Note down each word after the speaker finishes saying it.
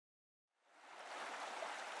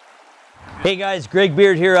Hey guys, Greg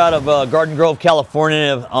Beard here out of Garden Grove,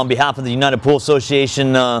 California on behalf of the United Pool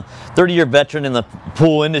Association, 30-year veteran in the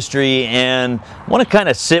pool industry, and I want to kind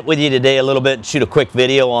of sit with you today a little bit and shoot a quick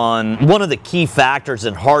video on one of the key factors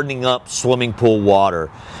in hardening up swimming pool water.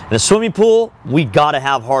 In a swimming pool, we got to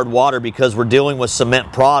have hard water because we're dealing with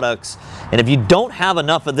cement products, and if you don't have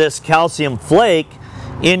enough of this calcium flake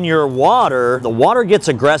in your water, the water gets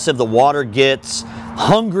aggressive, the water gets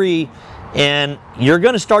hungry, and you're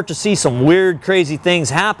going to start to see some weird, crazy things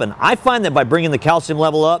happen. I find that by bringing the calcium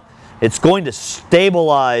level up, it's going to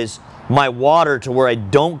stabilize my water to where I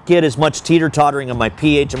don't get as much teeter-tottering of my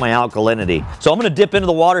pH and my alkalinity. So I'm going to dip into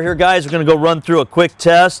the water here, guys. We're going to go run through a quick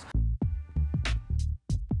test.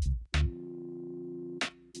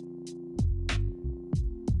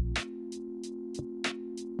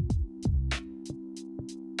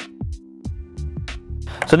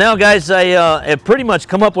 So now, guys, I have pretty much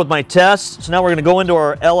come up with my test. So now we're going to go into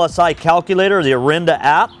our LSI Calculator, the Orinda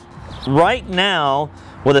app. Right now,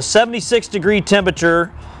 with a 76-degree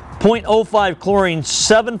temperature, 0.05 chlorine,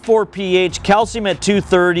 7.4 pH, calcium at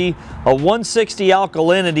 230, a 160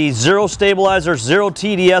 alkalinity, 0 stabilizer, 0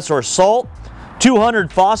 TDS or salt,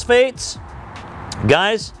 200 phosphates.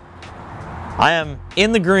 Guys, I am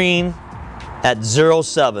in the green at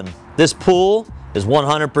 0.7. This pool is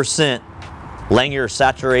 100% Langier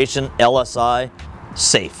saturation, LSI,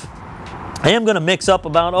 safe. I am going to mix up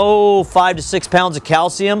about 5 to 6 pounds of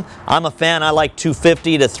calcium. I'm a fan. I like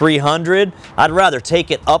 250 to 300. I'd rather take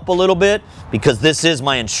it up a little bit because this is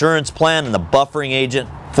my insurance plan and the buffering agent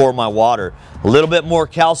for my water. A little bit more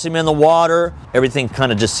calcium in the water, everything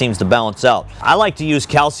kind of just seems to balance out. I like to use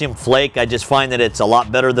calcium flake. I just find that it's a lot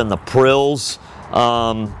better than the Prills.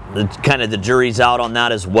 Kind of the jury's out on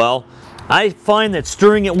that as well. I find that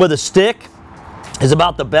stirring it with a stick is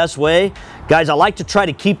about the best way. Guys, I like to try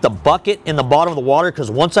to keep the bucket in the bottom of the water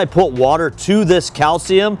because once I put water to this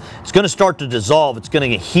calcium, it's going to start to dissolve. It's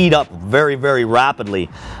going to heat up very, very rapidly.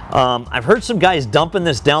 I've heard some guys dumping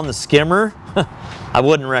this down the skimmer. I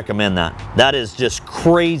wouldn't recommend that. That is just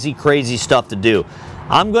crazy, crazy stuff to do.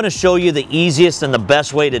 I'm going to show you the easiest and the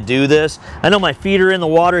best way to do this. I know my feet are in the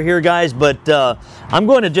water here, guys, but I'm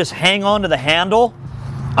going to just hang on to the handle.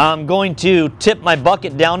 I'm going to tip my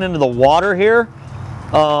bucket down into the water here.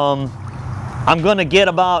 I'm going to get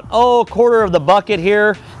about a quarter of the bucket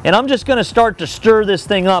here, and I'm just going to start to stir this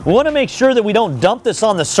thing up. We want to make sure that we don't dump this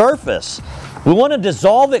on the surface. We want to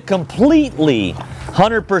dissolve it completely,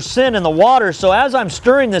 100% in the water. So as I'm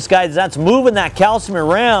stirring this, guys, that's moving that calcium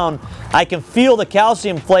around. I can feel the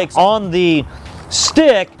calcium flakes on the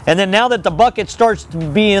stick, and then now that the bucket starts to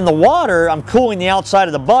be in the water, I'm cooling the outside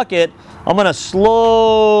of the bucket. I'm going to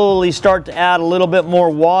slowly start to add a little bit more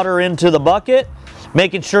water into the bucket,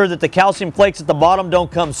 making sure that the calcium flakes at the bottom don't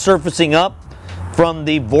come surfacing up from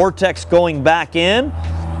the vortex going back in.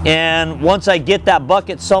 And once I get that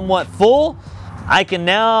bucket somewhat full, I can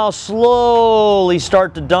now slowly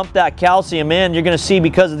start to dump that calcium in. You're going to see,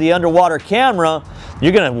 because of the underwater camera,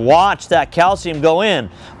 you're going to watch that calcium go in.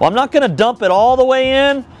 Well, I'm not going to dump it all the way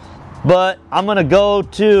in, but I'm going to go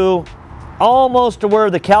to almost to where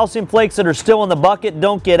the calcium flakes that are still in the bucket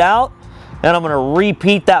don't get out. And I'm going to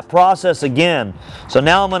repeat that process again. So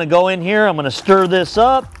now I'm going to go in here, I'm going to stir this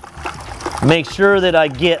up, make sure that I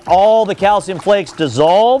get all the calcium flakes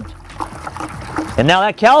dissolved. And now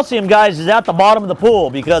that calcium, guys, is at the bottom of the pool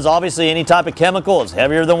because obviously any type of chemical is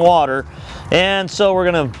heavier than water. And so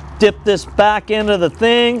we're going to dip this back into the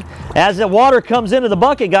thing. As the water comes into the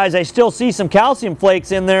bucket, guys, I still see some calcium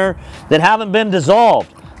flakes in there that haven't been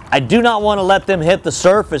dissolved. I do not want to let them hit the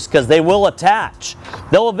surface because they will attach.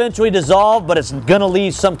 They'll eventually dissolve, but it's going to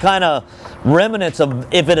leave some kind of remnants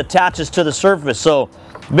of if it attaches to the surface. So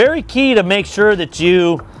very key to make sure that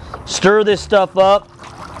you stir this stuff up.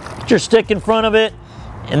 Put your stick in front of it,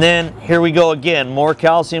 and then here we go again. More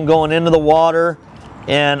calcium going into the water.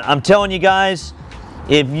 And I'm telling you guys,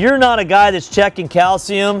 if you're not a guy that's checking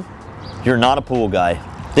calcium, you're not a pool guy.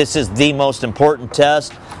 This is the most important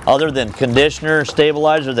test other than conditioner,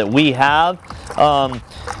 stabilizer that we have.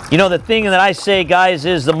 You know, the thing that I say, guys,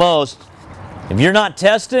 is the most, if you're not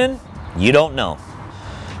testing, you don't know.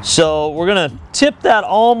 So we're gonna tip that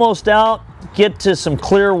almost out, get to some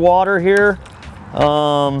clear water here.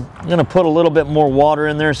 I'm gonna put a little bit more water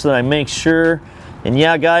in there so that I make sure. And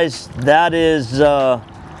yeah, guys, that is the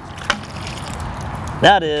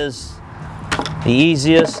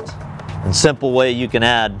easiest and simple way you can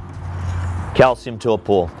add calcium to a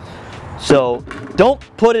pool. So don't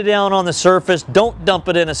put it down on the surface, don't dump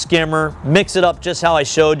it in a skimmer, mix it up just how I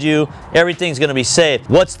showed you. Everything's going to be safe.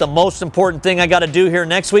 What's the most important thing I got to do here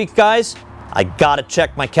next week, guys? I got to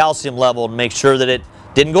check my calcium level and make sure that it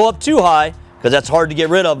Didn't go up too high because that's hard to get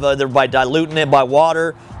rid of either by diluting it by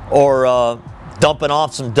water or dumping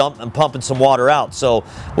off some and pumping some water out. So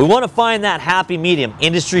we want to find that happy medium.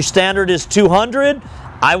 Industry standard is 200.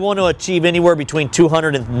 I want to achieve anywhere between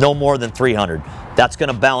 200 and no more than 300. That's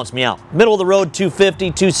going to balance me out. Middle of the road,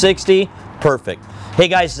 250, 260, perfect. Hey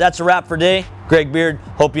guys, that's a wrap for today. Greg Beard,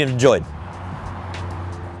 hope you enjoyed.